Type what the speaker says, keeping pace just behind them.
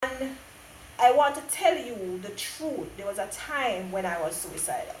And I want to tell you the truth. There was a time when I was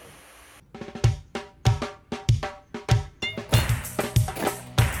suicidal.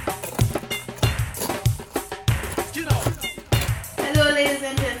 Hello, ladies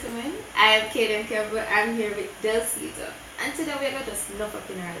and gentlemen. I am Kaden Kemba. I'm here with Delcita, and today we're going to snuff up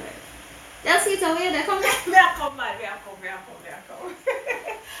in our life. Delcita, where they come back? Me a come, man. Me a come.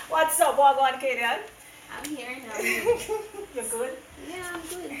 What's up, Wagwan Kaden? I'm here now. You good? Yeah, I'm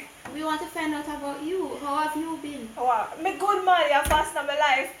good. We want to find out about you. How have you been? Wow. Me good, man. You're fast in my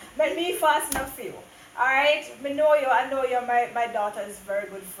life. Let me fast enough for you. Alright? Me know you. I know you're my daughter's very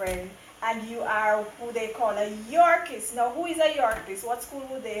good friend. And you are who they call a Yorkist. Now, who is a Yorkist? What school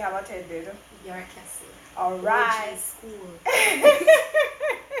would they have attended? York Castle. Alright. School.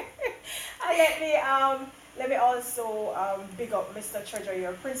 And let me also big up Mr. Treasurer,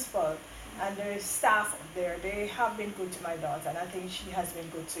 your principal, and the staff up there. They have been good to my daughter, and I think she has been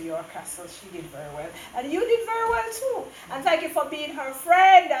good to your castle. She did very well, and you did very well too. And thank you for being her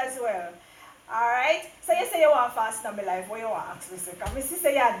friend as well. Alright? So you say you want to fast in my life. What you want to ask me? Because I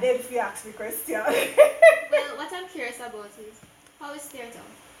say you're dead if you ask me question. Well, what I'm curious about is, how is theatre?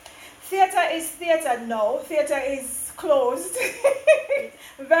 Theatre is theatre now. Theatre is closed.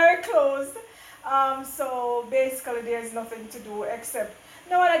 Very closed. So basically there's nothing to do except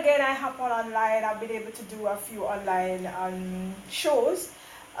now and again I hop on online. I've been able to do a few online shows.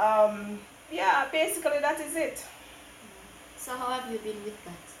 Yeah, basically that is it. So how have you been with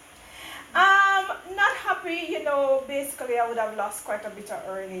that? Not happy, basically I would have lost quite a bit of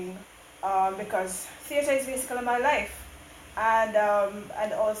earning because theatre is basically my life.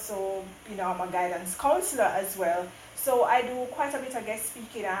 And also, I'm a guidance counselor as well. So I do quite a bit of guest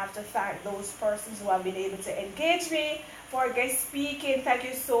speaking. I have to thank those persons who have been able to engage me for guest speaking. Thank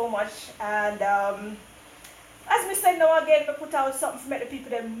you so much. And as we said now again, we put out something to make the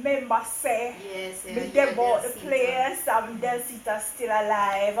people remember say. Yes, They bought the place. Delcita still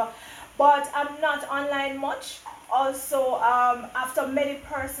alive. But I'm not online much. Also, after many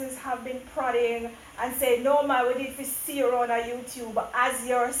persons have been prodding and say, no man, we need to see you on YouTube as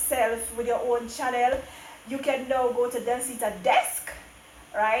yourself with your own channel, you can now go to Delcita Desk,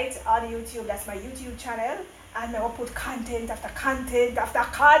 right, on YouTube. That's my YouTube channel. And I will put content after content after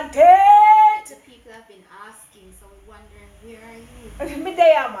content. The people have been asking, so we're wondering, where are you? Me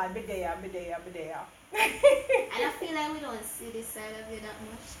there, man. Me there. And I feel like we don't see this side of you that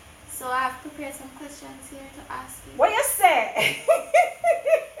much. So I've prepared some questions here to ask you. What you say?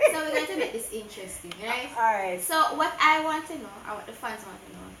 So we're going to make this interesting, right? Alright. So what I want to know, or what the fans want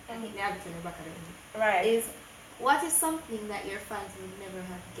to know, I think they have it in the back of the Right. is what is something that your fans would never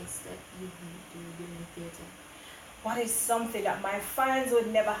have guessed that you would do during theatre? What is something that my fans would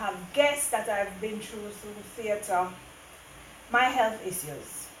never have guessed that I've been through theatre? My health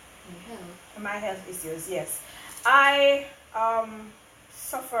issues. Your health? My health issues, yes. I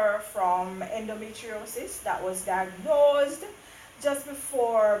suffer from endometriosis that was diagnosed just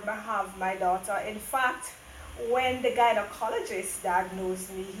before I have my daughter. In fact, when the gynecologist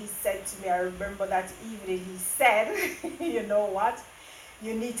diagnosed me, he said to me, I remember that evening, he said, you know what,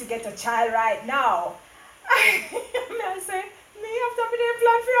 you need to get a child right now. I say, me after me they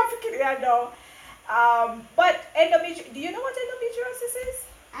plan for African, yeah, no. But do you know what endometriosis is?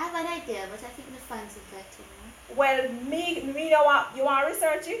 I have an idea, but I think the fans would like to know. Well, me know what, you want to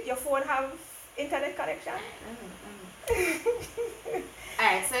research it? Your phone have internet connection?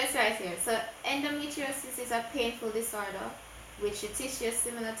 Alright, so it's right here. So endometriosis is a painful disorder which the tissue is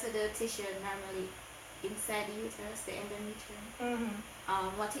similar to the tissue normally inside the uterus, the endometrium.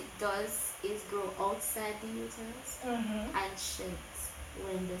 What it does is grow outside the uterus and sheds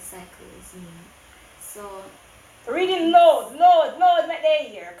when the cycle is near. So reading load, make they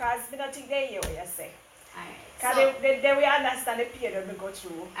hear, because we don't think they hear what you say. Alright. Because So they will understand the period we go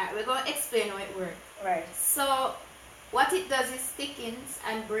through. alright, we're going to explain how it works. Right. So what it does is thickens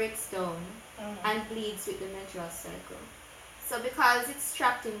and breaks down and bleeds with the menstrual cycle. So because it's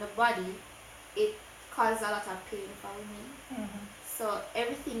trapped in the body, it causes a lot of pain for women. So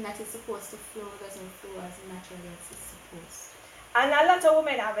everything that is supposed to flow doesn't flow as naturally as it's supposed. And a lot of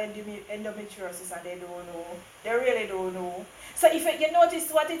women have endometriosis and they don't know. They really don't know. So if you notice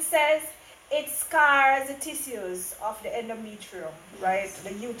what it says, it scars the tissues of the endometrium, right?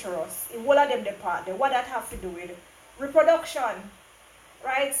 The uterus. All of them depart. What that have to do with reproduction,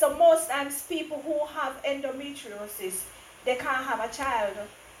 right? So most times people who have endometriosis, they can't have a child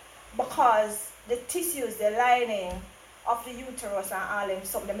because the tissues, the lining of the uterus and all them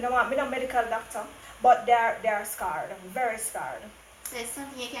something. I'm not a medical doctor, but they're scarred, very scarred. So it's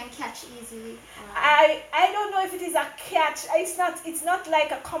something you can catch easily. I don't know if it is a catch. It's not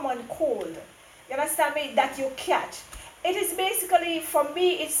like a common cold. You understand me? That you catch. It is basically, for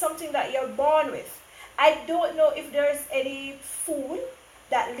me, it's something that you're born with. I don't know if there's any food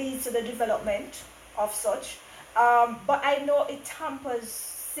that leads to the development of such, but I know it tampers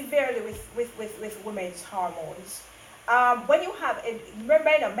severely with women's hormones. When you have,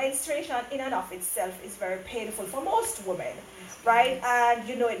 remember, menstruation in and of itself is very painful for most women, right? And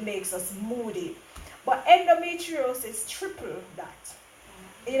it makes us moody. But endometriosis triple that.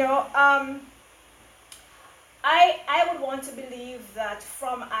 I would want to believe that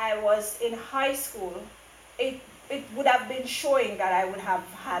from I was in high school, it would have been showing that I would have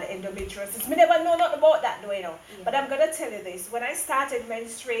had endometriosis. We never know nothing about that though, Yeah. But I'm gonna tell you this. When I started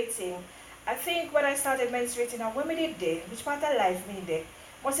menstruating, I think when I started menstruating, now when we did day, which part of life me did,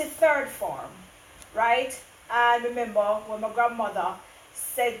 was it third form, right? And remember when my grandmother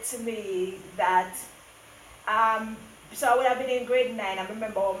said to me that, so I would have been in grade 9. I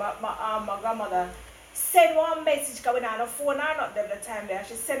remember my grandmother sent one message coming on her phone, or not them the time there.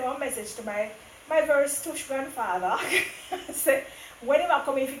 She sent one message to my very stush grandfather. Say, when him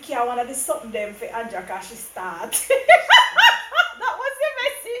come if you can't wanna do something them for Andrea, cause she start. That was the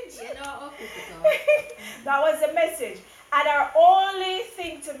message. That was the message. And her only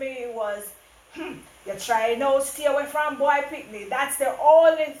thing to me was, you try no, stay away from boy picnic. That's the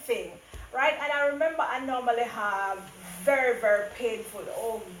only thing. Right? And I remember I normally have very, very painful.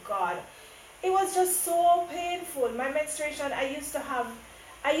 Oh God. It was just so painful. My menstruation, I used to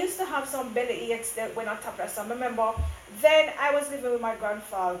have some belly aches that went on top of some. Remember, then I was living with my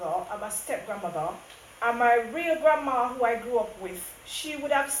grandfather and my step grandmother, and my real grandma who I grew up with. She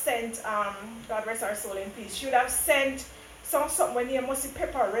would have sent, God rest her soul in peace. She would have sent something when you must see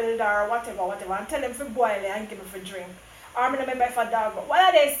pepper rilled or whatever, and tell them to boil it and give them for drink. Or I remember if a dog, what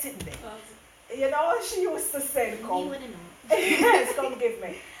are they sitting there? She used to say, come. Yes, come give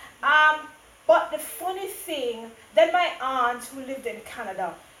me. But the funny thing, then my aunt who lived in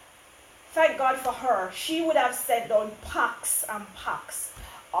Canada, thank God for her, she would have sent down packs and packs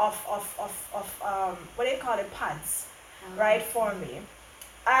of what do you call it, pads, right, for me.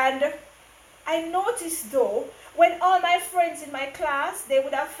 And I noticed though, when all my friends in my class, they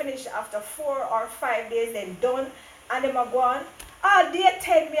would have finished after 4 or 5 days, then done, and them are going, day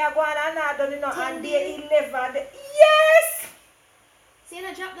 10 me are going, and I done, and day 11, yes! See,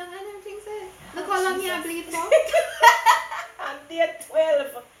 I drop down and things there. Look how long you bleed for. And day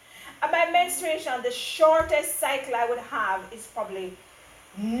 12. And my menstruation, the shortest cycle I would have is probably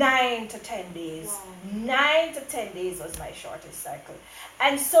 9 to 10 days. Wow. 9 to 10 days was my shortest cycle.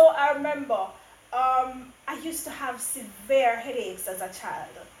 And so I remember I used to have severe headaches as a child.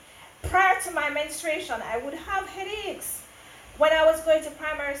 Prior to my menstruation, I would have headaches. When I was going to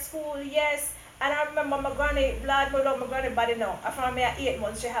primary school, yes. And I remember my granny, my granny body now. After me at 8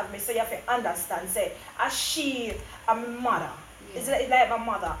 months, she have me, so you have to understand, say, as she, a mother. Yeah. It's like my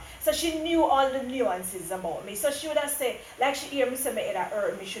mother. So she knew all the nuances about me. So she would have said, like she hear me say my head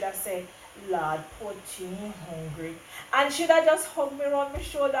hurt me, she would have said, Lord, poor thing, hungry. And she would have just hugged me around my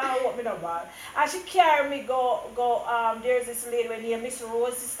shoulder and walk me no bad. And she carry me there's this lady named Miss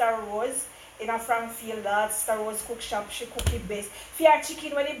Rose, Sister Rose. In a Frankfield, that Sister Rose cook shop, she cook it best. For your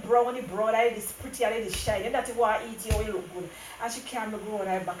chicken, when it brown, and it's pretty and it's shiny, that you want to eat, you look good. And she carry me go on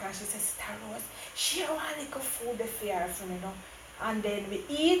her back and she says, Sister Rose, she want a little food for me, And then we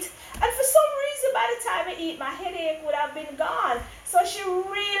eat. And for some reason, by the time we eat, my headache would have been gone. So she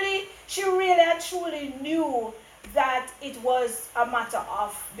really and truly knew that it was a matter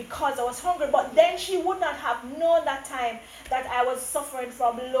of because I was hungry. But then she would not have known that time that I was suffering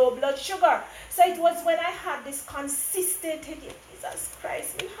from low blood sugar. So it was when I had this consistent headache. Jesus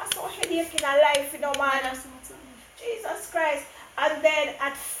Christ, we have no headache in our life, man. Jesus Christ. And then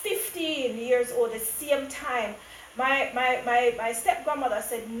at 15 years old, the same time, my step grandmother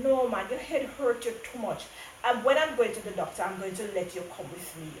said, no man, your head hurt you too much. And when I'm going to the doctor, I'm going to let you come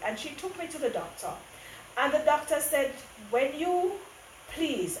with me. And she took me to the doctor. And the doctor said, when you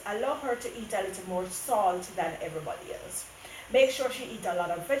please allow her to eat a little more salt than everybody else. Make sure she eat a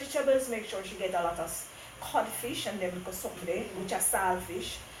lot of vegetables, make sure she get a lot of codfish and then because something there, which are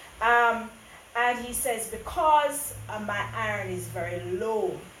saltfish. And he says, because my iron is very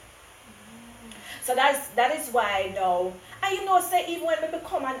low. So that is why now. And say even when we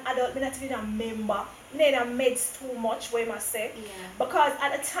become an adult, we're not even a member. We're not meds too much, we must say. Yeah. Because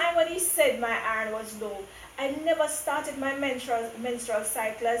at the time when he said my iron was low, I never started my menstrual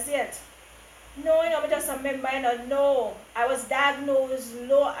cycle as yet. No, I'm just a member, no. I was diagnosed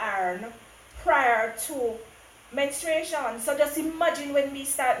low iron prior to menstruation. So just imagine when me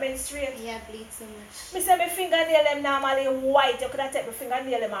start menstruate. Yeah, bleed so much. Me say my fingernail them normally white. You could have take my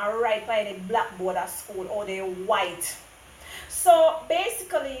fingernail them and write by the blackboard at school, or they white. So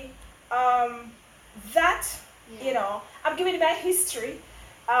basically, that, I'm giving you my history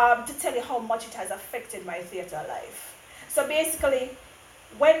to tell you how much it has affected my theater life. So basically,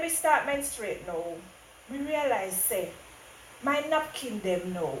 when we start menstruate now, we realize, say, my napkin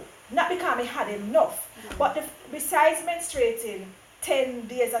them now. Not because I had enough, but besides menstruating 10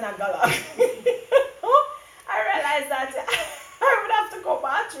 days and a gala, I realized that I would have to go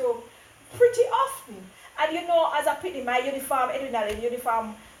bathroom pretty often. And as I put in my uniform, Edwin Allen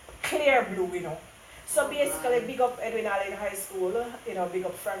uniform, clear blue. So basically, big up Edwin Allen High School, big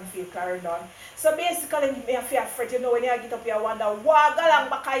up Frankfield, Clarendon. So basically, me I feel afraid, when you get up here, I wonder, what galang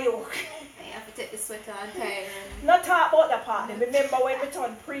bakayo? I have to take the sweater and tie it. Not talk about that part. Remember when we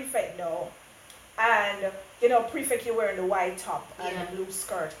turned prefect now, and prefect you wearing the white top and the blue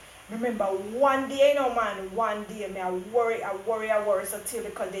skirt. Remember one day, one day, me I worry so till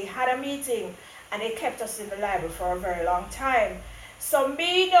because they had a meeting and they kept us in the library for a very long time. So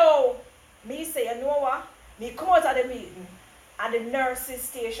me say, you know what? Me come out of the meeting and the nurses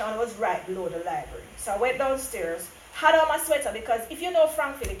station was right below the library. So I went downstairs, had on my sweater because if you know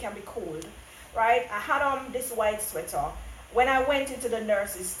Frankfurt, it can be cold, right? I had on this white sweater. When I went into the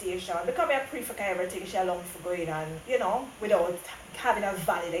nurses station, because I prefect everything, she allowed for going on, without having a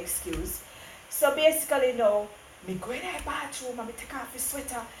valid excuse. So basically, me go in the bathroom and me take off the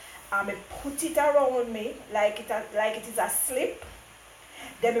sweater and me put it around me like it is a slip.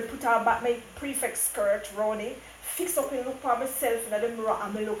 Then me put on back my prefect skirt around it, fix up and look for myself in the mirror,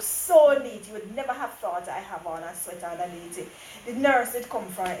 and me look so neat. You would never have thought I have on a sweater underneath it. The nurse did come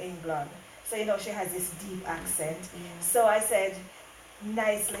from England. So, she has this deep accent. Yeah. So I said,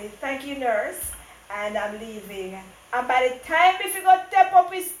 nicely, thank you, nurse. And I'm leaving. And by the time if you got step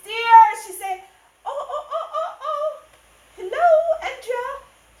up his stairs, she said, oh. Hello, Andrea.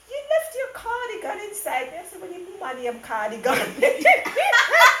 You left your cardigan inside. I said, well, you money am cardigan.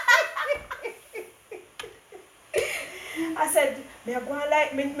 I said, me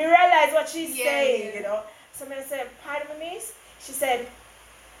realize what she's saying, So I said, pardon me, miss? She said,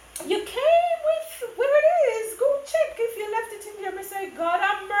 you came with where it is. Go check if you left it in here. I say, God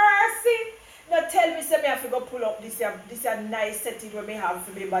have mercy. Now tell me, say me have to go pull up this nice setting where me have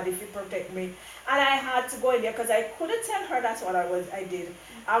for me body to protect me. And I had to go in there because I couldn't tell her that's what I did.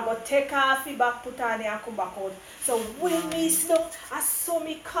 I got take off the back, put on it and come back out. So when me slow, I saw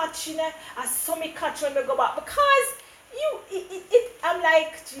me catch, I saw me catch when me go back because I'm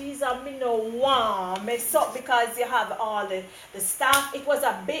like, geez, me no want mess up because you have all the staff. It was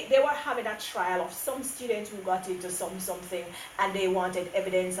they were having a trial of some students who got into something and they wanted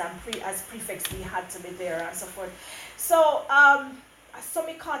evidence, and as prefects we had to be there and so forth. So I saw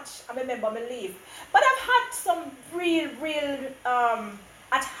me catch, I remember me leave. But I've had some real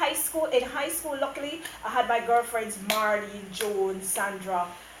at high school. In high school, luckily, I had my girlfriends Marley, Joan, Sandra.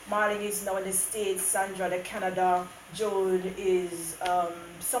 Marley is now in the States, Sandra the Canada, Joan is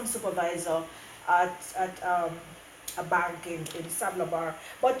some supervisor at a bank in Sabla Bar.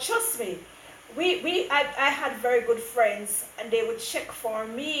 But trust me, I had very good friends and they would check for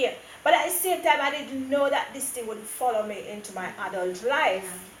me. But at the same time, I didn't know that this thing would follow me into my adult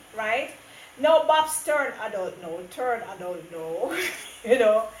life, right? Now Bob's turn adult now,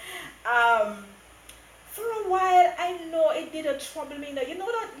 for a while, I know it didn't trouble me. Now,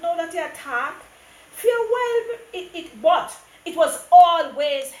 know that you attack. For a while, but it was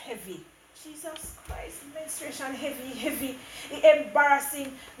always heavy. Jesus Christ, menstruation heavy,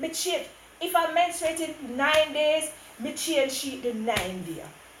 embarrassing. Me change. If I menstruated 9 days, me change sheet the 9 day.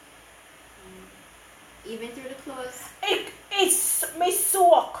 Even through the clothes? It's me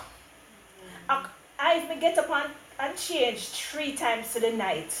soak. I me get up and change 3 times to the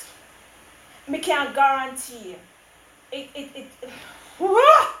night. Me can't guarantee. It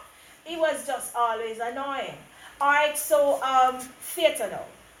was just always annoying. Alright, so theater now.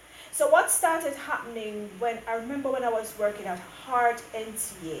 So what started happening I remember when I was working at Heart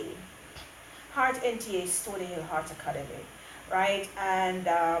NTA, Stony Hill Heart Academy, right? And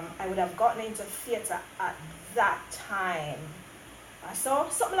I would have gotten into theater at that time. I saw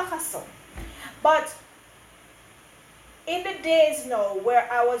something like I saw. But in the days now where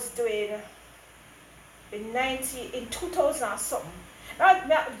I was doing in 2000 or something.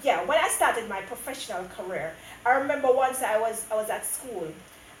 When I started my professional career, I remember once I was at school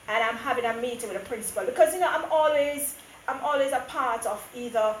and I'm having a meeting with the principal because I'm always a part of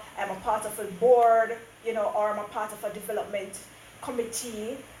either I'm a part of a board, or I'm a part of a development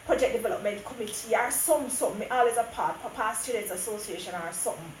committee, project development committee, or something. Always a part, Papa Students Association or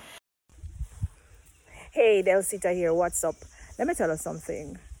something. Hey, Delcita here. What's up? Let me tell you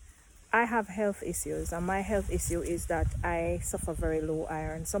something. I have health issues, and my health issue is that I suffer very low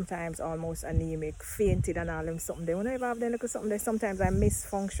iron, sometimes almost anemic, fainted, and all them something. They whenever I have them look at something, there sometimes I miss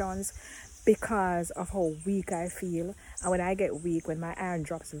functions because of how weak I feel. And when I get weak, when my iron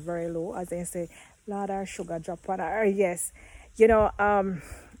drops very low, as they say, Lord, our sugar drop on our yes. You know, I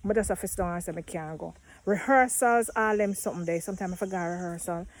just have to sit down and say I can't go. Rehearsals, all them something there. Sometimes I forget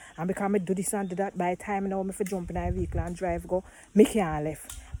rehearsal. And because I do this and do that, by the time now I for jump in a vehicle and drive go, me can't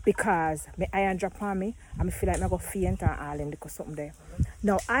left. Because my iron drop on me and I feel like I go faint and all them because something there.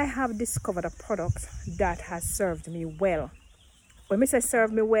 Now I have discovered a product that has served me well. When I say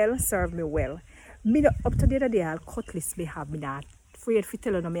serve me well, serve me well. Me up to the other day, I'll cutlass me have me that. Afraid for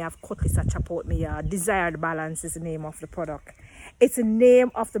telling them I have cutlass that chop out me. Desired Balance is the name of the product. It's the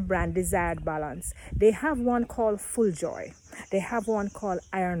name of the brand, Desired Balance. They have one called Full Joy. They have one called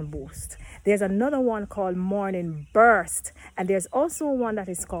Iron Boost. There's another one called Morning Burst. And there's also one that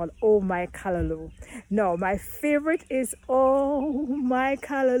is called Oh My Callaloo. No, my favorite is Oh My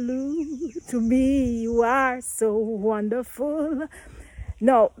Callaloo. To me, you are so wonderful.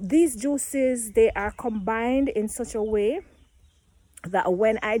 Now, these juices, they are combined in such a way that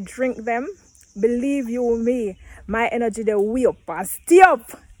when I drink them, believe you me, my energy they way up and stay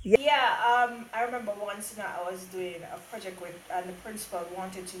up. Yeah, I remember once I was doing a project with, and the principal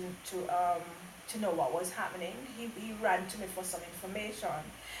wanted to know what was happening. He ran to me for some information.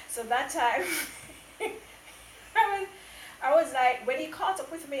 So that time, I was like, when he caught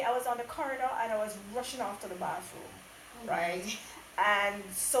up with me, I was on the corridor and I was rushing off to the bathroom, right? And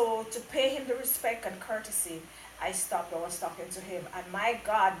so to pay him the respect and courtesy, I stopped. I was talking to him, and my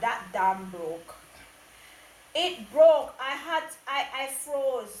God, that dam broke. It broke. I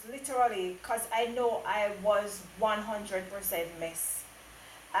froze literally because I know I was 100% mess.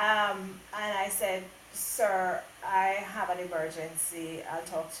 And I said, "Sir, I have an emergency. I'll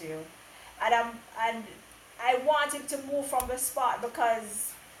talk to you." And I want him to move from the spot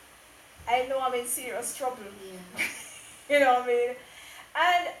because I know I'm in serious trouble. Yeah. You know what I mean?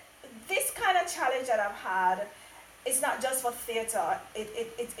 And this kind of challenge that I've had, it's not just for theater.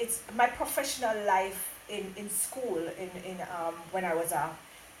 It's my professional life in school, when I was a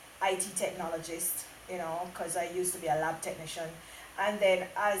IT technologist, you know, because I used to be a lab technician. And then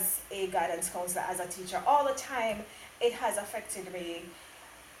as a guidance counselor, as a teacher, all the time, it has affected me.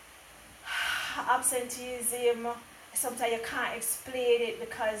 Absenteeism, sometimes you can't explain it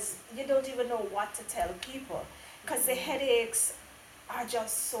because you don't even know what to tell people. Because the headaches are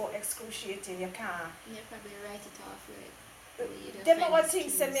just so excruciating, you can't. You probably write it off like them are what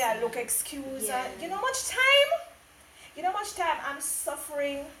things say me I look excuse. Yeah. You know how much time I'm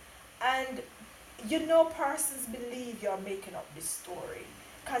suffering, and you know persons believe you're making up this story.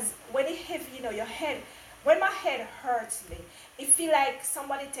 Because when it heavy, you know, your head, when my head hurts me, it feel like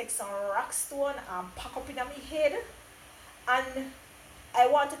somebody takes some rock stone and pack up in my head. And I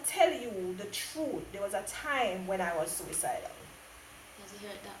want to tell you the truth. There was a time when I was suicidal. Has it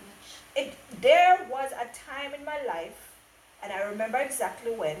hurt that much? There was a time in my life, and I remember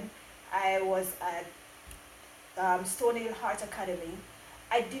exactly when I was at Stony Hill Heart Academy.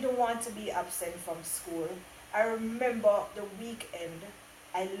 I didn't want to be absent from school. I remember the weekend,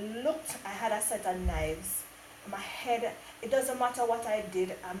 I had a set of knives. My head, it doesn't matter what I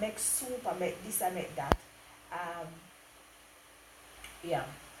did. I make soup, I make this, I make that. Yeah.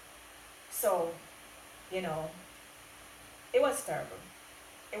 So, you know, it was terrible.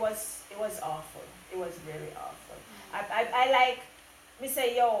 It was awful. It was really awful. I like, me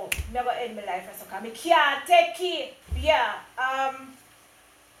say, yo, never end my life as a car. Me can't take it. Yeah.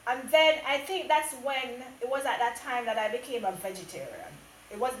 And then I think that's when, it was at that time that I became a vegetarian.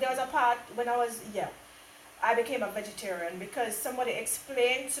 There was a part when I became a vegetarian because somebody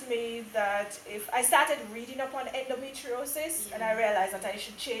explained to me that if I started reading up on endometriosis, and I realized that I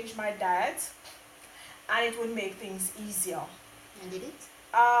should change my diet and it would make things easier. And did it?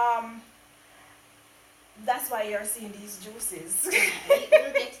 That's why you're seeing these juices.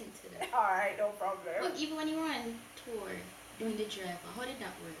 We'll get into that. Alright, no problem. Well, even when you were on tour doing the driver, how did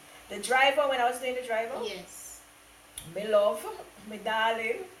that work? The driver, when I was doing the driver? Yes. Me love, me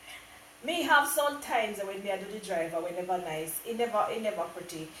darling. Me have some times when me I do the driver, we never nice. It never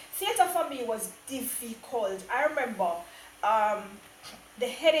pretty. Theater for me was difficult. I remember the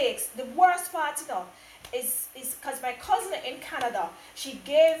headaches. The worst part, you know, is because my cousin in Canada, she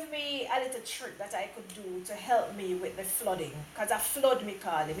gave me a little trick that I could do to help me with the flooding. Because I flood me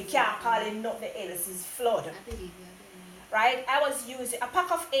call it. Me can't call it nothing else, it's flood. I believe you. right? I was using a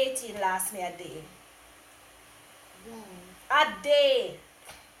pack of 18 last me a day. Wow. A day.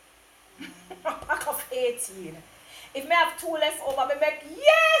 A pack of 18. If me have 2 left over, me make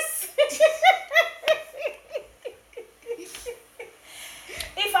yes.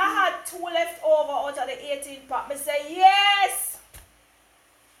 If I had 2 left over out of the 18 pack, me say yes.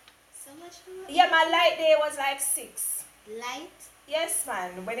 So much more? Yeah, my light day was like 6. Light? Yes,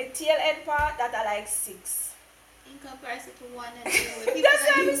 man. When the tail end part, that are like 6. In comparison to 1 and 2. That's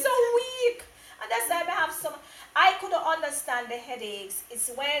why I'm so weak. And that's why I have some. I couldn't understand the headaches. It's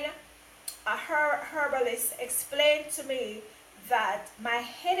when a herbalist explained to me that my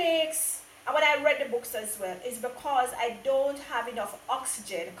headaches, and when I read the books as well, is because I don't have enough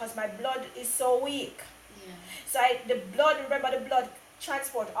oxygen because my blood is so weak. Yeah. So the blood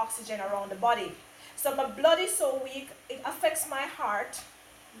transport oxygen around the body. So my blood is so weak, it affects my heart.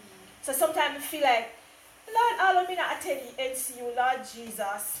 So sometimes I feel like, Lord, all of me not attend NCU, Lord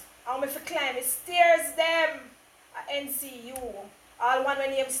Jesus. I'm if I climb the stairs them at NCU. All one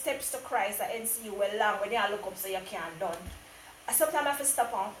when you have steps to Christ at NCU well long when you look up so you can't done. Sometimes I have to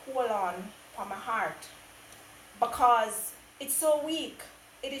stop and hold on for my heart. Because it's so weak.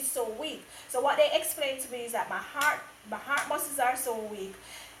 It is so weak. So what they explained to me is that my heart muscles are so weak.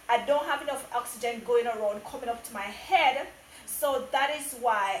 I don't have enough oxygen going around coming up to my head. So that is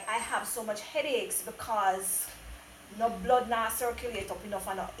why I have so much headaches because no blood not circulate up enough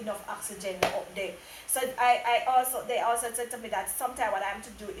oxygen up there. So they also said to me that sometimes what I'm to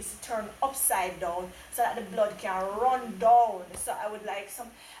do is to turn upside down so that the blood can run down. So I would like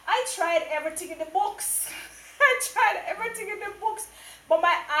I tried everything in the books. I tried everything in the books. But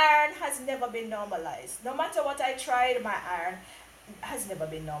my iron has never been normalized. No matter what I tried, my iron has never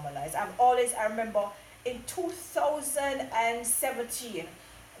been normalized. I remember in 2017,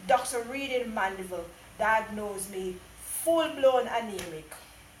 Dr. Reed in Mandeville diagnosed me full-blown anemic.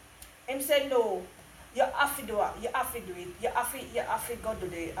 Him said, no, you have to do it. You have to do it. You have to go to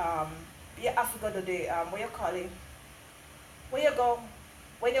the what you call it? Where you go?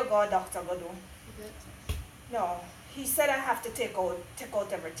 When you go, doctor go do? No. He said I have to take out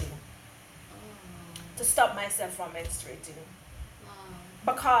everything to stop myself from menstruating.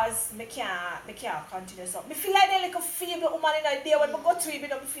 Because me can't continue so. Me feel like they're like a feeble woman in a day when I go to it, me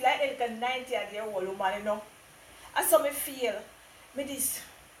feel like they're like a 90-year-old woman, you know. And so me feel me this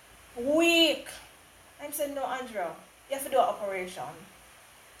weak. I'm saying no, Andrew, you have to do an operation.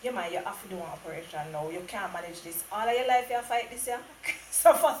 You man, you have to do an operation now. You can't manage this. All of your life you have to fight this, yeah?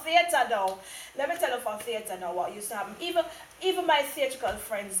 So for theatre now, let me tell you for theatre now what used to happen. Even my theatrical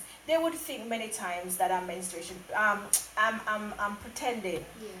friends, they would think many times that I'm menstruation. I'm pretending.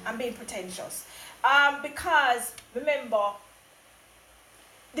 Yeah. I'm being pretentious. Because remember,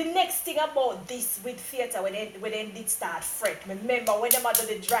 the next thing about this with theatre when they did start fret. Remember when they do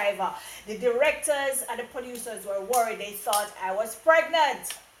the driver, the directors and the producers were worried. They thought I was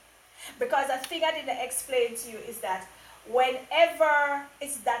pregnant. Because a thing I didn't explain to you is that whenever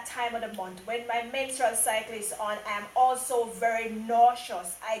it's that time of the month, when my menstrual cycle is on, I'm also very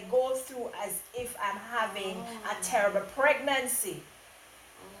nauseous. I go through as if I'm having a terrible pregnancy.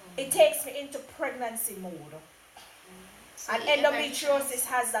 It takes me into pregnancy mode. So and endometriosis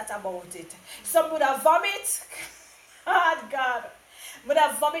has that about it. Some would have vomit. Oh God. Would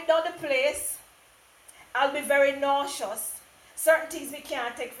have vomit down the place. I'll be very nauseous. Certain things we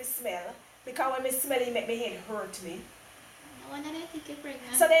can't take for smell. Because when me smell it, make me head hurt me. No wonder they think you're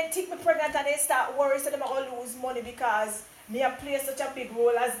pregnant. So they think me pregnant and they start worrying so they're going to lose money because me have played such a big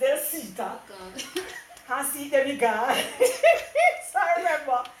role as Delcita. Oh God. And see them gone. So I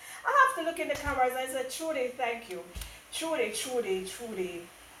remember, I have to look in the cameras and say, Trudy, thank you. Trudy,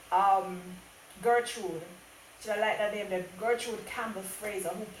 Gertrude. Should I like that name? The Gertrude Campbell Fraser,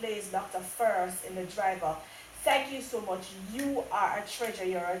 who plays Dr. First in The Driver. Thank you so much. You are a treasure.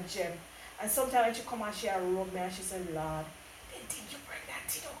 You're a gem. And sometimes when she come and she rub me and she said, Lord, they think you're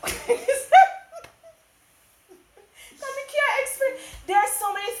pregnant, you know. There are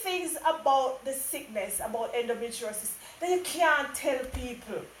so many things about the sickness, about endometriosis, that you can't tell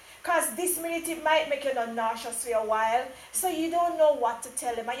people. Because this minute it might make you nauseous for a while, so you don't know what to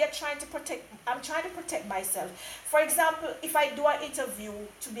tell them. And I'm trying to protect myself. For example, if I do an interview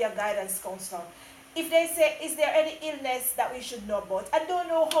to be a guidance counselor, if they say, is there any illness that we should know about? I don't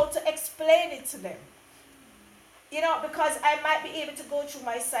know how to explain it to them. You know, because I might be able to go through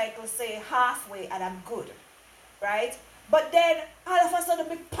my cycle, say, halfway, and I'm good. Right? But then, all of a sudden,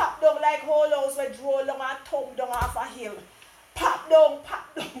 we pop down like whole house, we draw along and thumb down off a hill. Pop down.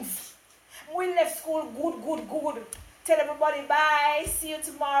 We left school good. Tell everybody bye, see you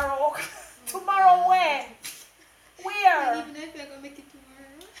tomorrow. Tomorrow where? Where?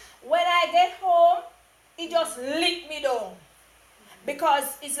 I get home, it just lick me down.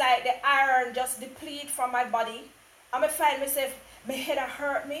 Because it's like the iron just deplete from my body. I'm going to find myself, my head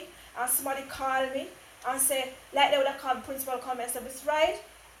hurt me, and somebody call me and say, like they would have called principal come and say, Miss Wright,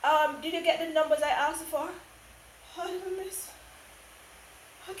 did you get the numbers I asked for? I didn't, miss.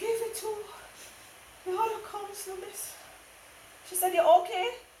 I gave it to the other counselor, miss. She said, you okay?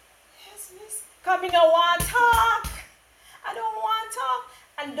 Yes, miss. Because I don't want to talk. I don't want to talk.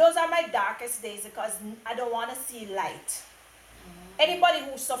 And those are my darkest days because I don't want to see light. Anybody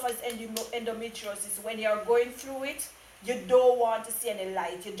who suffers endometriosis, when you're going through it, you don't want to see any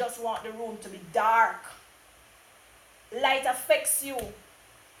light. You just want the room to be dark. Light affects you.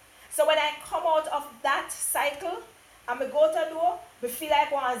 So when I come out of that cycle, and I go to the door, I feel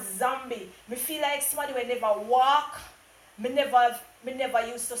like one zombie. I feel like somebody will never walk. Me never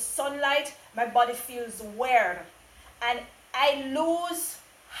used to sunlight. My body feels weird. And I lose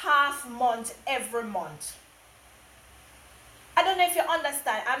half month every month. I don't know if you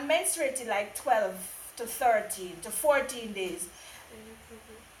understand. I'm menstruating like 12 to 13 to 14 days.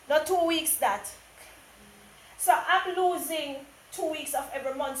 Not 2 weeks that. So I'm losing 2 weeks of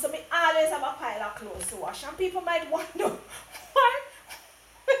every month. So me always have a pile of clothes to wash. And people might wonder,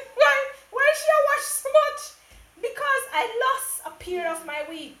 why should I wash so much? Because I lost a period of my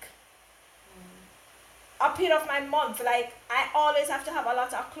week. A period of my month. Like I always have to have a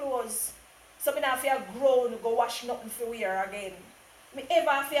lot of clothes. So I don't have to grown go wash nothing for wear again. I ever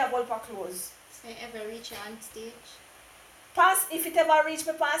have to have all my clothes. So you ever reach on stage? If it ever reach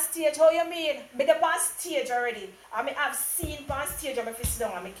me past stage, how you mean? Me the past stage already. I mean I've seen past stage and I sit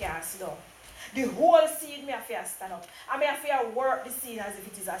down and I can't sit down. The whole scene me have to stand up. I mean I have to work the scene as if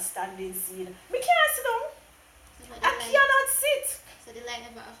it is a standing scene. Me can't sit down. So I cannot sit. So the light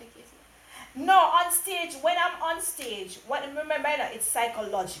never affect you? No, on stage, when I'm on stage, remember that it's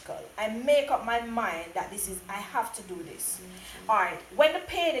psychological. I make up my mind that I have to do this. Alright, when the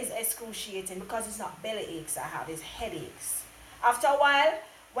pain is excruciating, because it's not belly aches I have, it's headaches. After a while,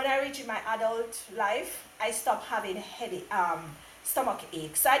 when I reach in my adult life, I stop having stomach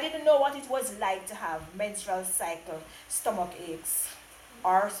aches. So I didn't know what it was like to have menstrual cycle stomach aches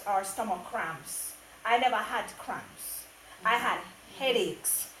or stomach cramps. I never had cramps. I had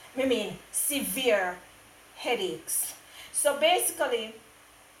headaches. I mean, severe headaches. So basically,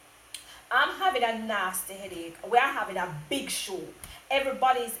 I'm having a nasty headache. We are having a big show.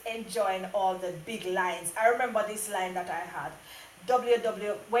 Everybody's enjoying all the big lines. I remember this line that I had.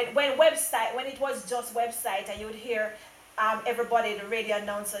 When it was just website, and you would hear everybody, the radio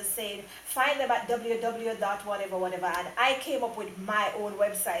announcers saying, find them at www.whatever. And I came up with my own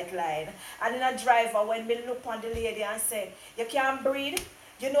website line. And then a driver, when me look on the lady and say, you can't breathe?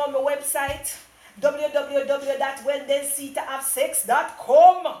 You know my website,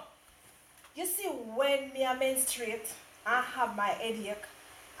 www.whendelcitahavesex.com. You see, when me a menstruate, I have my headache,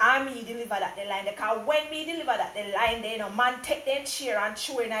 and me deliver that the line. Because when me deliver that the line, they, man take them chair and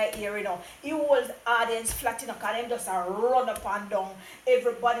chew in our ear, he holds audience flat, because them just a run up and down.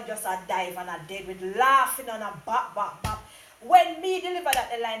 Everybody just a dive and a dead with laughing and a bop. When me deliver that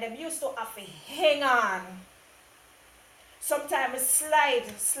the line, them used to have to hang on. Sometimes slide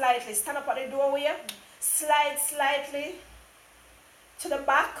slightly, stand up at the doorway, slide slightly to the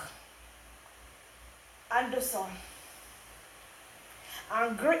back, and do so.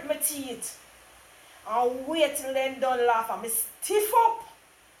 And grip my teeth, and wait till them done laugh, and me stiff up,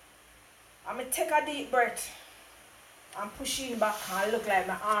 and me take a deep breath, and push in back, and look like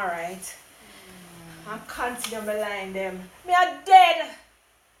me alright, and continue my line them. Me are dead.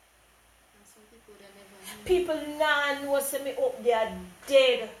 People now know say me up they are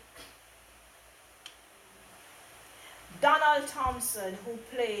dead. Donald Thompson, who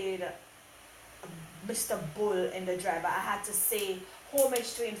played Mr. Bull in The Driver, I had to say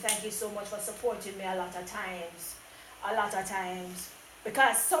homage to him. Thank you so much for supporting me a lot of times.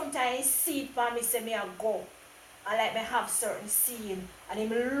 Because sometimes see it for me say me a go. And like me have certain scene and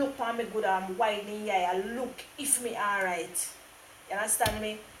him look for me good and widening eye and look if me alright. You understand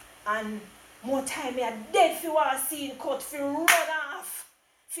me? And more time me a dead fi want scene cut fi run off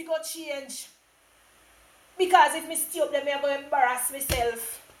fi go change. Because if me stay up there, me a go embarrass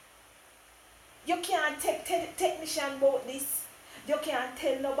myself. You can't take technician about this. You can't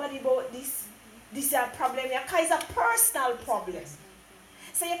tell nobody about this. This is a problem. Because it's a personal problem.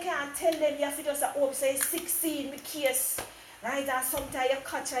 So you can't tell them you have to just hope say 16 case. Right? And sometimes you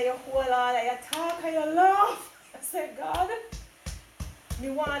catch and you hold on and you talk and you laugh. I say, God. Me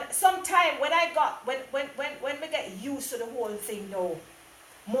want sometime when we get used to the whole thing now,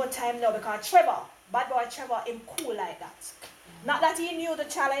 more time now, because Trevor, bad boy Trevor, him cool like that. Not that he knew the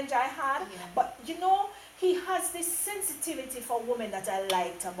challenge I had, but he has this sensitivity for women that I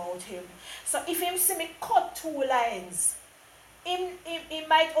liked about him. So if him see me cut 2 lines, he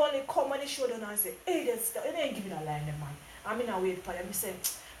might only come when he show down and say, hey, that's the, he ain't give me that line, man. I mean, I wait for him. He say,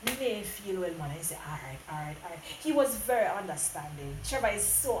 me may feel well, man. He say, alright. He was very understanding. Trevor is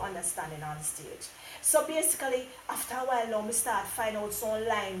so understanding on stage. So basically, after a while now, me start find out some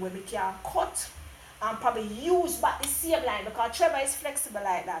line where me can cut and probably use back the same line because Trevor is flexible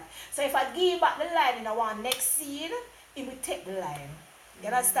like that. So if I give back the line in one next scene, he will take the line. You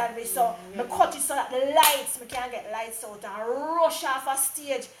understand me? So me cut it so that the lights, me can get lights out and rush off a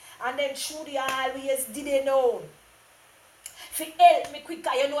stage. And then Trudy always didn't know. If you help me quicker,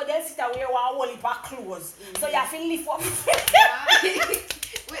 Delcita wear one whole heap of clothes. So you have to lift up.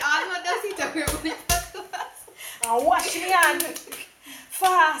 We all know Delcita wear one heap of clothes. And wash me hand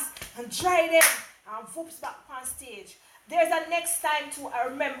fast and dry them and whoops back on stage. There's a next time too. I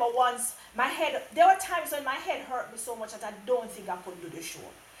remember once my head, there were times when my head hurt me so much that I don't think I could do the show.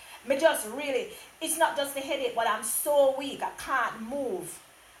 Me just really, it's not just the headache, but I'm so weak, I can't move.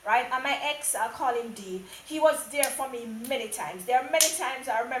 Right? And my ex, I'll call him D, he was there for me many times. There are many times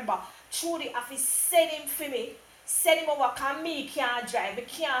I remember Trudy office send him for me, send him over, because me can't drive, me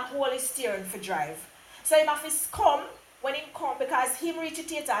can't hold his steering for drive. So him office come, when him come, because him reach the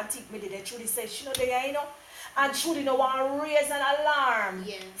theater and think me did it, Trudy says, she know there, and Trudy no want to raise an alarm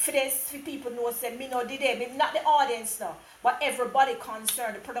for people know say me no did it, me not the audience now, but everybody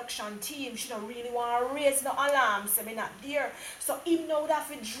concerned, the production team, she don't really want to raise no alarm, say me not there. So him know that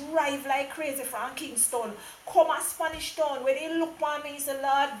he drive like crazy from Kingston, come a Spanish town, when he look at me, he say,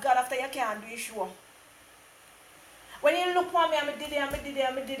 Lord God, after you can't do it, sure. When he look at me, I did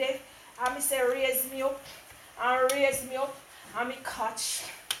it, and me say, raise me up, and me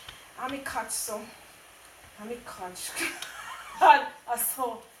catch so. And me catch. And I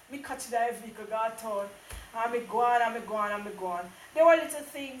saw me catch the vehicle got on. And me go on. There were little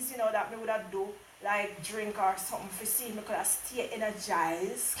things, that me would have do, like drink or something for see me could have stay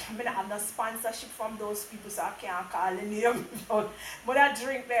energized. I don't have no sponsorship from those people, so I can't call the name. But I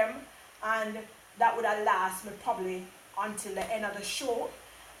drink them, and that would have last me probably until the end of the show.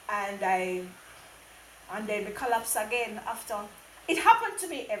 And then me collapse again after. It happened to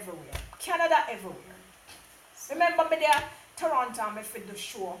me everywhere. Canada everywhere. Remember me there, Toronto, me for the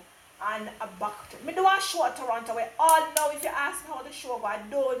show, and me do a show at Toronto where all now if you ask me how the show go, I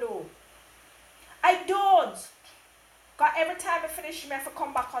don't know. I don't. Because every time I finish, me have to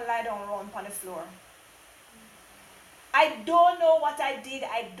come back and lie down around on the floor. I don't know what I did.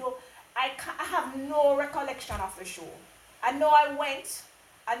 I have no recollection of the show. I know I went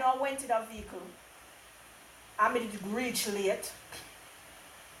in a vehicle. I did reach late.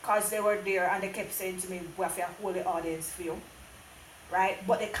 Because they were there and they kept saying to me, we have to hold the audience for you. Right?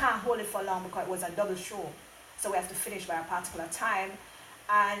 But they can't hold it for long because it was a double show. So we have to finish by a particular time.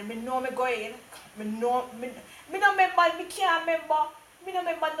 And me know me going. Me can't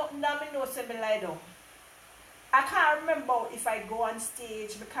remember nothing that me know say me lie down. I can't remember if I go on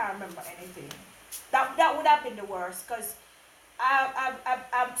stage, me can't remember anything. That would have been the worst because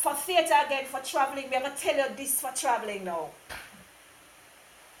for theatre again, for traveling, I'm going to tell you this for traveling now.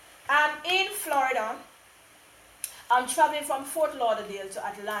 I'm in Florida. I'm traveling from Fort Lauderdale to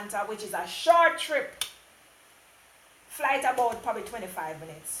Atlanta, which is a short trip. Flight about probably 25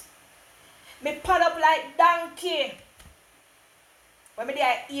 minutes. Me put up like donkey. When me there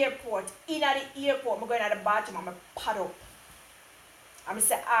at the airport, in at the airport, I'm going to the bathroom and I pad up. And I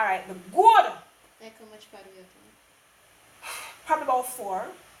say, alright, me good. Like how much pad we have to? Probably about 4.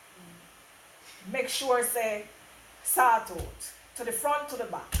 Make sure say sort out. To the front, to the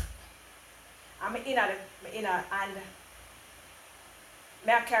back. I'm in and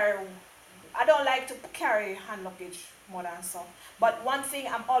I don't like to carry hand luggage more than so. But one thing,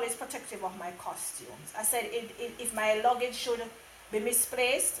 I'm always protective of my costumes. I said if my luggage should be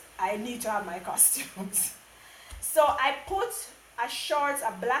misplaced, I need to have my costumes. So I put a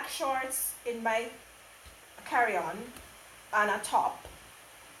black shorts in my carry-on and a top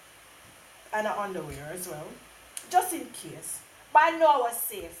and an underwear as well, just in case. But I know I was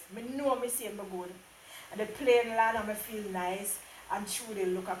safe. I know I'm safe, I'm good. And the plane land and I feel nice. And Trudy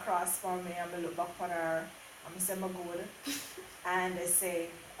look across for me and I look back on her and I say I'm good. And they say,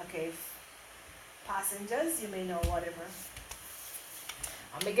 okay, passengers, you may know whatever.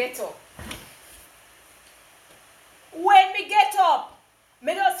 And I get up. When me get up,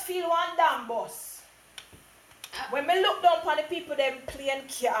 me just feel one damn bus. When me look down upon the people, them plane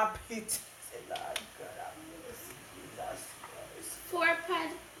can't hit. I say, Lord God, I'm 4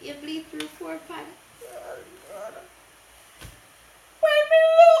 pad, you bleed through 4 pad.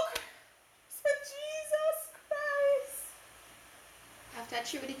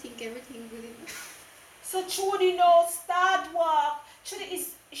 truly think everything good enough. So Trudy knows start walk. Trudy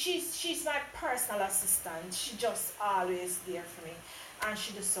is she's my personal assistant. She just always there for me. And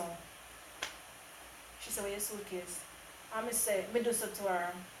she do so. She said, where your suitcase? And me say, me do so to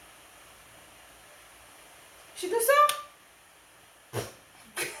her. She do so?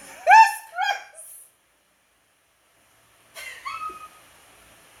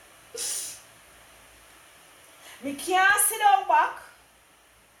 Me can't sit down back.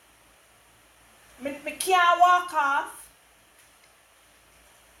 Me can't walk off.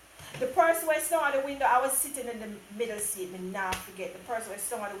 The person who sitting on the window, I was sitting in the middle seat, me not forget. The person who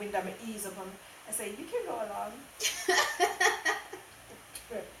sitting on the window, me ease up and I say, you can go along.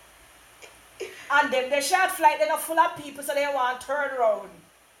 And them, the short flight, they're not full of people, so they want to turn around.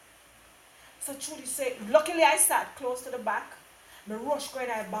 So Trudy said, luckily I sat close to the back. Me rush go in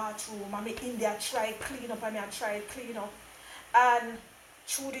the bathroom and me in there try clean up and me try clean up. And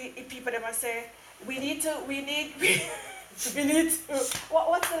Trudy, the people them say, we need to,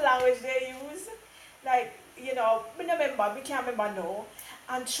 what's the language they use? Like, you know, me can't remember now.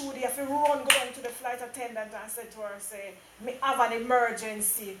 And Trudy, if you run go down to the flight attendant and say to her, say, me have an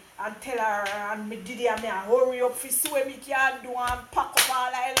emergency and tell her and me did it and me hurry up for see what me can do and pack up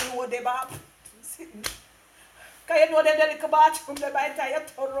all I load them up. Because you know them the little bathroom, they by the time you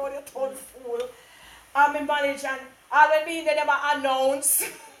turn around, you turn full. And me manage and all when me them announce,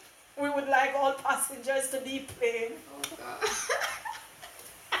 we would like all passengers to be plane. Oh God.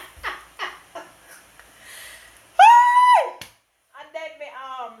 And then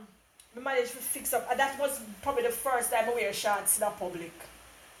me managed to fix up. And that was probably the first time I wear shorts in the public.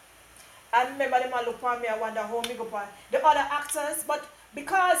 And remember them all look at me, I wonder how me go on. The other actors, but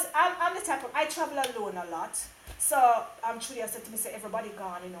because I'm the type of, I travel alone a lot. So Trudy said to me, say, everybody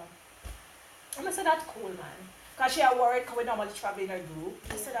gone, you know. And I said, that's cool, man. Because she are worried because we normally travel in a group.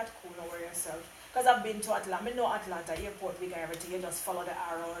 I said, that's cool, don't worry yourself. Because I've been to Atlanta. I know Atlanta, airport, big and everything. You just follow the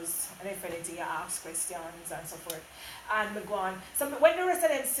arrows. And if anything, you ask questions and so forth. And me go on. So when the rest of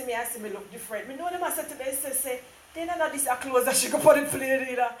them see me, I see me look different. Me know them I said to them, say, they don't know this are clothes that she can put in plane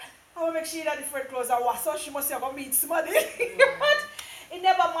either. I will make sure that different clothes are washed. So she must have go meet somebody. It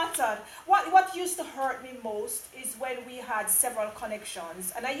never mattered. What used to hurt me most is when we had several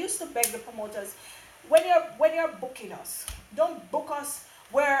connections. And I used to beg the promoters, when you're booking us, don't book us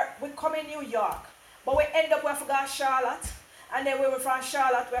where we come in New York, but we end up we have to go to Charlotte, and then we were from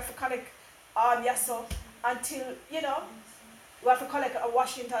Charlotte, we have to connect until, you know, we have to connect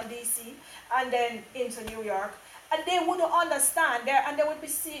Washington DC, and then into New York. And they wouldn't understand there, and they would be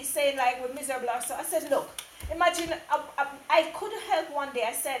saying like we're miserable. So I said, look, imagine, I couldn't help one day.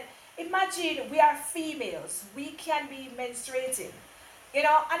 I said, imagine we are females, we can be menstruating, you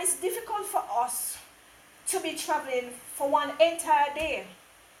know, and it's difficult for us to be traveling for one entire day.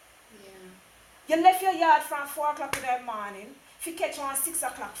 Yeah. You left your yard from 4 o'clock in the morning, if you catch one 6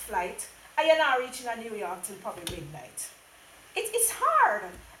 o'clock flight, and you're not reaching New York till probably midnight. It's hard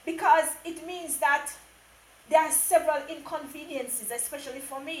because it means that there are several inconveniences, especially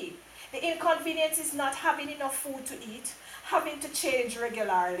for me. The inconvenience is not having enough food to eat, having to change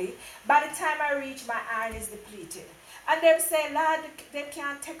regularly. By the time I reach, my iron is depleted. And them say, lad, they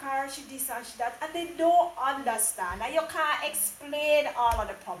can't take her, she this and she that. And they don't understand. And you can't explain all of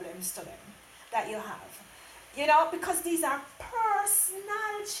the problems to them that you have. You know, because these are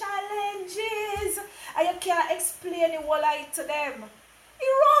personal challenges. And you can't explain it well to them.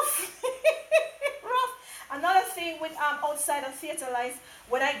 It's rough. Rough. Another thing with outside of theater life,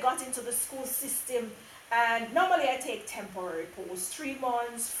 when I got into the school system, and normally I take temporary posts, 3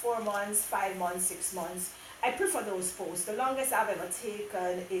 months, 4 months, 5 months, 6 months. I prefer those posts. The longest I've ever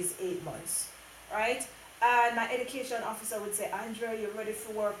taken is 8 months, right? And my education officer would say, Andrea, you're ready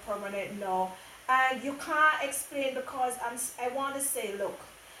for work permanent? No. And you can't explain because I want to say, look,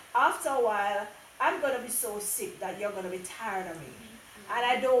 after a while, I'm going to be so sick that you're going to be tired of me. And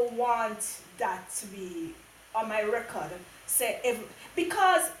I don't want that to be on my record.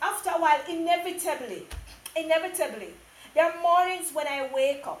 Because after a while, inevitably, there are mornings when I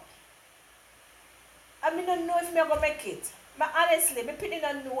wake up. I don't know if I'm going to make it. But honestly, I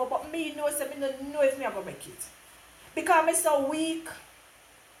don't know, but me knows that I don't know if I'm going to make it. Because I'm so weak.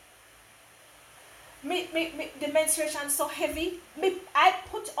 The menstruation is so heavy. I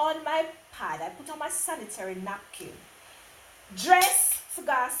put on my pad, I put on my sanitary napkin. Dress for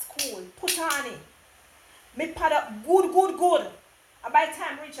go to school, put on it. Me pad up good. And by the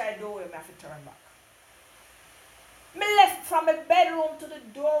time I reach the doorway, I have to turn back. Me left from the bedroom to the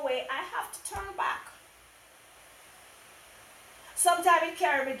doorway, I have to turn back. Sometimes it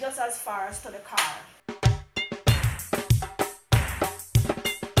carry me just as far as to the car.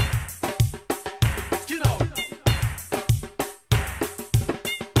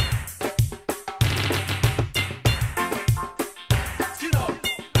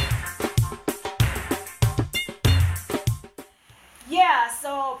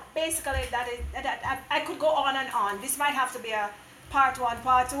 basically, that I could go on and on. This might have to be a part 1,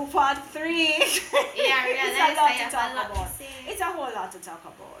 part 2, part 3. Yeah, It's a lot to talk about. It's a whole lot to talk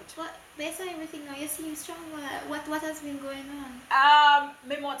about. But based on everything now, you seem stronger. What has been going on?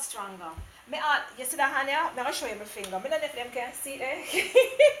 Me much stronger. You see that hand here? I'm gonna show you my finger. I don't know if them can see it.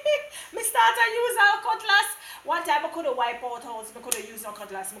 Me start to use our cutlass. One time I could have wipe out house. I could have used no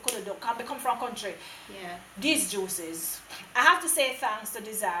cutlass. I could have done. I come from country. Yeah. These juices. I have to say thanks to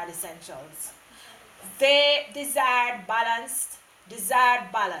Desired Essentials. They desired balance.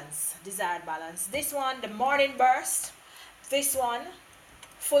 Desired balance. Desired balance. This one, the morning burst. This one,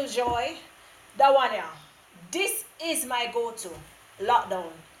 full joy. That one here. This is my go-to.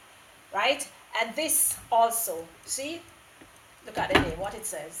 Lockdown. Right? And this also. See? Look at the name, what it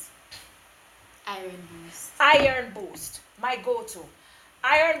says. Iron Boost. Iron Boost. My go-to.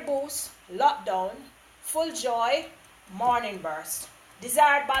 Iron Boost, Lockdown, Full Joy, Morning Burst.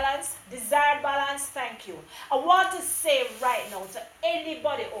 Desired balance, thank you. I want to say right now to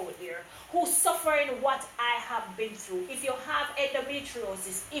anybody out there who's suffering what I have been through. If you have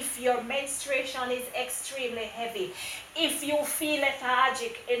endometriosis, if your menstruation is extremely heavy, if you feel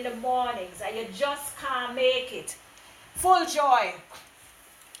lethargic in the mornings and you just can't make it, Full Joy,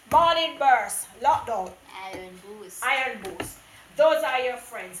 Morning Burst, Lockdown, Iron Boost. Those are your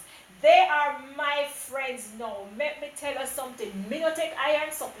friends. They are my friends now. Let me tell you something. Me not take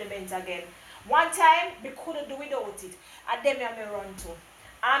iron supplements again. One time, me couldn't do without it. And then me run to.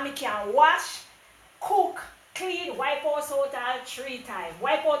 And me can wash, cook, clean, wipe out all 3 times.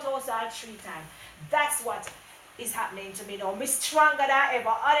 Wipe out all 3 times. That's what is happening to me now. Me stronger than ever,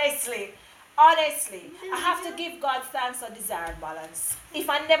 honestly. Honestly, I have to give God thanks for Desired Balance. If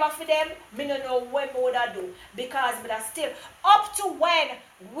I never for them, me don't know what more I do. Because but I still, up to when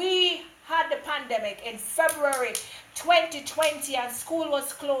we had the pandemic in February 2020 and school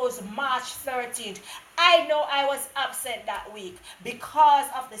was closed March 13th, I know I was upset that week because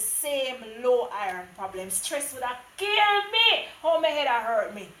of the same low iron problem. Stress would have killed me. How my head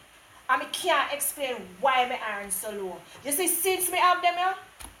hurt me. And I can't explain why my iron so low. You see, since me have them here,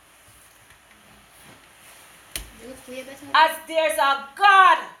 as there's a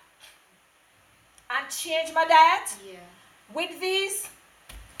God and change my diet with these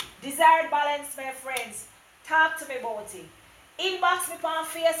Desired Balance, my friends, talk to me about it. Inbox me on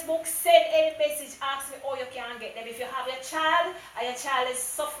Facebook, send any message, ask me how you can get them. If you have your child and your child is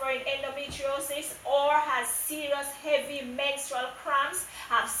suffering endometriosis or has serious heavy menstrual cramps,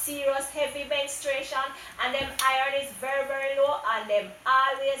 have serious heavy menstruation, and them iron is very, very low, and them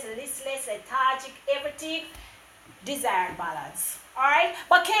always listless, lethargic, everything, Desired Balance. Alright?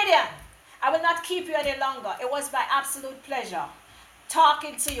 But Kadian, I will not keep you any longer. It was my absolute pleasure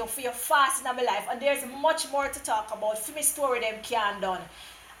talking to you for your fasting in my life. And there's much more to talk about. For me story them can done.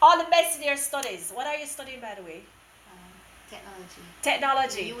 All the best in your studies. What are you studying, by the way? Technology.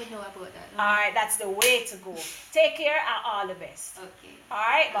 Technology. You would know about that. No? Alright, that's the way to go. Take care and all the best. Okay.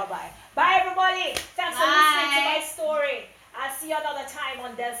 Alright, bye-bye. Bye, everybody. Thanks for listening to my story. I'll see you another time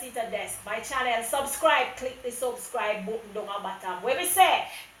on Delcita Desk. My channel, subscribe. Click the subscribe button down the bottom. Where we say,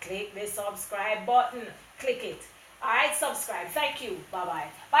 click the subscribe button. Click it. Alright, subscribe. Thank you. Bye-bye.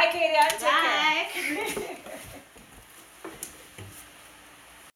 Bye, Kadian. Take care.